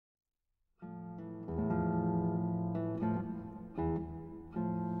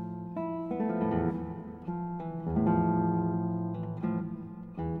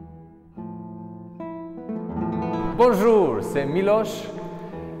Bonjour, c'est Miloš.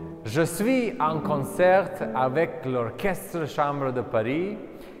 Je suis en concert avec l'Orchestre Chambre de Paris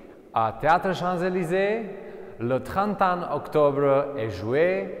à Théâtre Champs-Élysées le 31 octobre et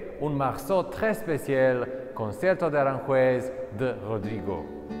jouer un morceau très spécial, Concerto d'Aranjuez de Rodrigo.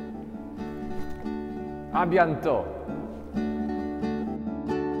 À bientôt!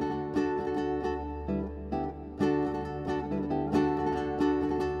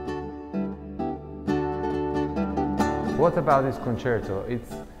 What about this concerto?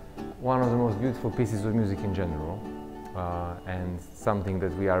 It's one of the most beautiful pieces of music in general, and something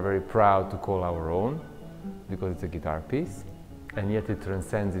that we are very proud to call our own, because it's a guitar piece, and yet it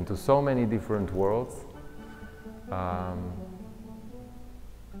transcends into so many different worlds. And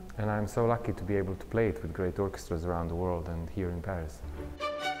I'm so lucky to be able to play it with great orchestras around the world and here in Paris.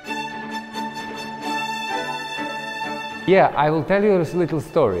 Yeah, I will tell you a little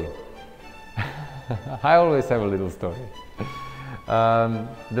story. I always have a little story.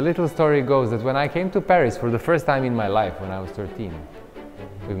 The little story goes that when I came to Paris for the first time in my life, when I was 13,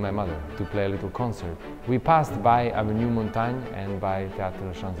 with my mother, to play a little concert, we passed by Avenue Montaigne and by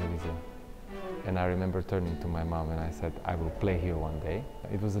Théâtre Champs-Élysées. And I remember turning to my mom and I said, I will play here one day.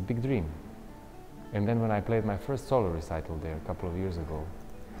 It was a big dream. And then when I played my first solo recital there a couple of years ago,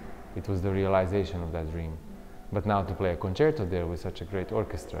 it was the realization of that dream. But now to play a concerto there with such a great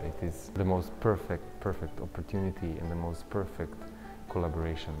orchestra, it is the most perfect opportunity and the most perfect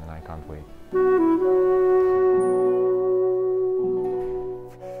collaboration, and I can't wait.